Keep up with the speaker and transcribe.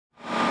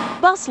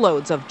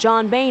Busloads of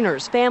John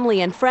Boehner's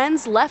family and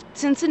friends left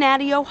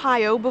Cincinnati,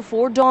 Ohio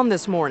before dawn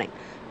this morning,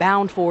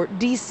 bound for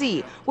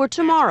D.C., where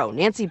tomorrow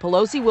Nancy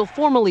Pelosi will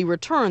formally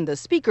return the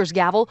Speaker's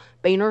gavel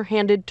Boehner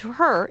handed to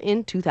her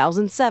in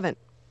 2007.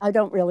 I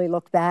don't really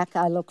look back.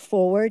 I look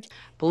forward.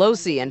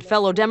 Pelosi and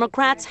fellow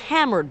Democrats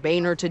hammered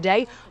Boehner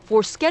today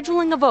for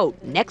scheduling a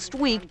vote next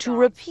week to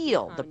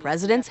repeal the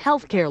president's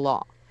health care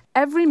law.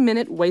 Every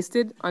minute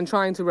wasted on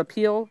trying to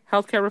repeal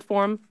health care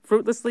reform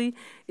fruitlessly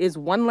is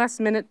one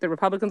less minute the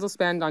Republicans will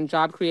spend on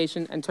job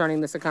creation and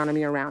turning this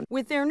economy around.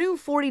 With their new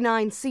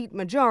 49-seat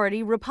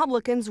majority,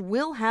 Republicans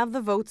will have the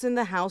votes in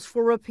the House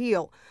for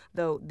repeal,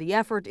 though the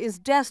effort is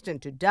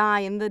destined to die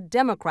in the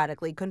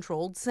democratically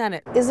controlled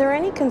Senate. Is there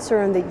any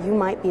concern that you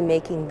might be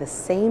making the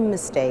same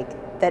mistake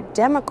that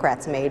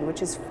Democrats made,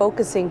 which is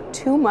focusing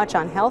too much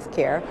on health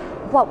care?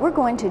 What we're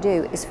going to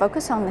do is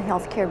focus on the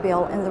health care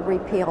bill and the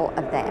repeal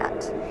of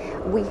that.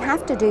 We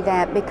have to do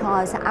that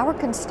because our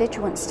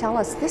constituents tell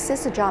us this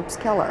is a jobs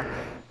killer.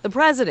 The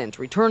president,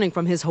 returning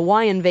from his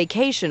Hawaiian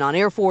vacation on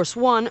Air Force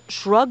One,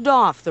 shrugged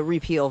off the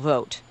repeal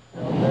vote. They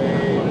are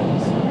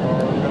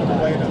going to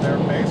play to their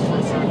base for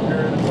a certain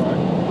period of time,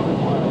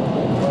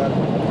 but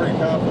I'm pretty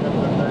confident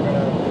that they're going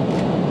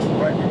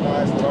to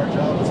recognize that our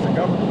job is to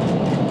govern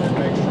and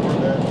make sure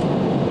that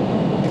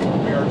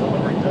we are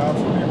delivering jobs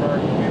for the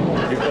American people.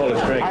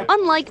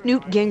 Unlike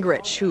Newt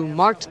Gingrich, who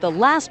marked the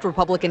last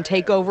Republican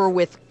takeover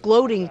with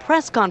gloating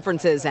press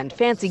conferences and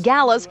fancy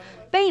galas,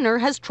 Boehner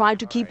has tried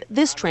to keep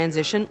this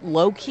transition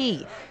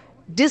low-key,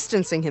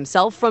 distancing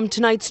himself from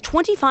tonight's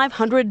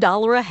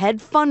 $2,500 a head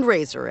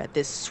fundraiser at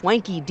this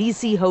swanky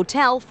D.C.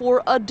 hotel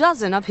for a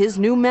dozen of his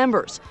new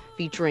members,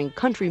 featuring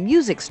country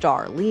music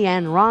star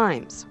LeAnn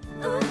Rimes.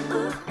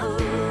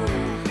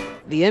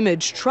 The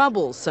image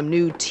troubles some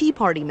new Tea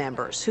Party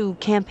members who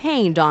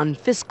campaigned on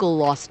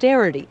fiscal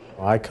austerity.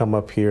 I come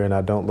up here and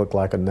I don't look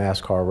like a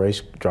NASCAR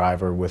race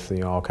driver with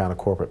all kind of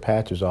corporate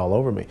patches all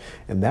over me.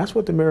 And that's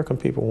what the American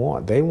people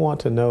want. They want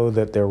to know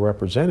that their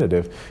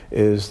representative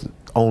is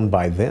owned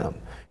by them.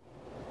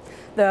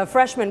 The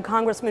freshman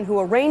congressman who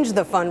arranged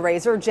the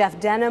fundraiser, Jeff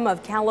Denham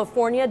of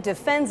California,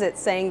 defends it,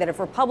 saying that if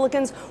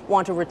Republicans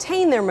want to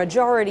retain their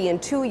majority in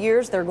 2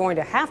 years, they're going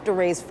to have to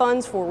raise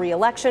funds for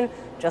re-election,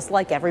 just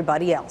like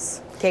everybody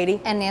else. Katie?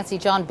 And Nancy,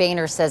 John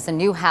Boehner says the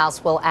new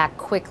House will act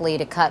quickly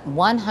to cut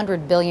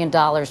 $100 billion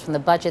from the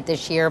budget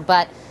this year.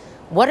 But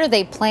what are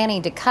they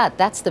planning to cut?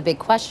 That's the big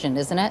question,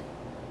 isn't it?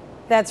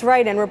 That's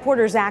right, and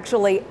reporters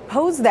actually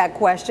posed that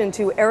question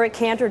to Eric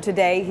Cantor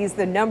today. He's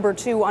the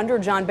 #2 under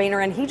John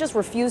Boehner, and he just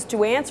refused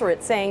to answer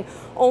it, saying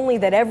only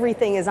that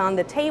everything is on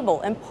the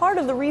table. And part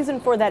of the reason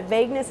for that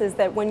vagueness is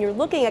that when you're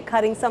looking at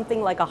cutting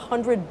something like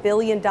 $100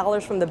 billion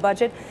from the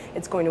budget,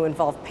 it's going to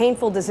involve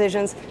painful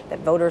decisions that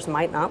voters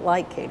might not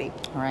like, Katie.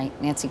 All right,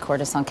 Nancy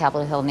Cordes on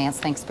Capitol Hill. Nance,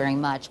 thanks very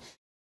much.